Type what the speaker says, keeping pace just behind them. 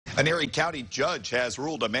An Erie County judge has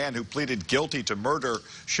ruled a man who pleaded guilty to murder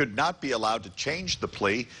should not be allowed to change the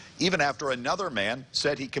plea, even after another man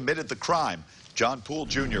said he committed the crime. John Poole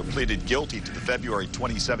Jr. pleaded guilty to the February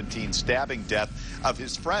 2017 stabbing death of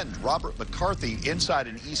his friend Robert McCarthy inside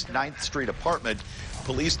an East 9th Street apartment.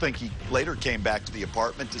 Police think he later came back to the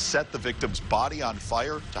apartment to set the victim's body on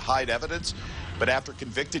fire to hide evidence. But after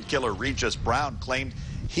convicted killer Regis Brown claimed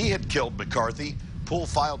he had killed McCarthy, Poole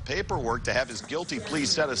filed paperwork to have his guilty plea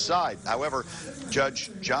set aside. However, Judge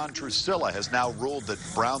John Trusilla has now ruled that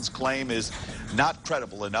Brown's claim is not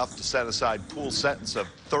credible enough to set aside Poole's sentence of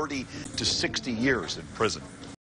 30 to 60 years in prison.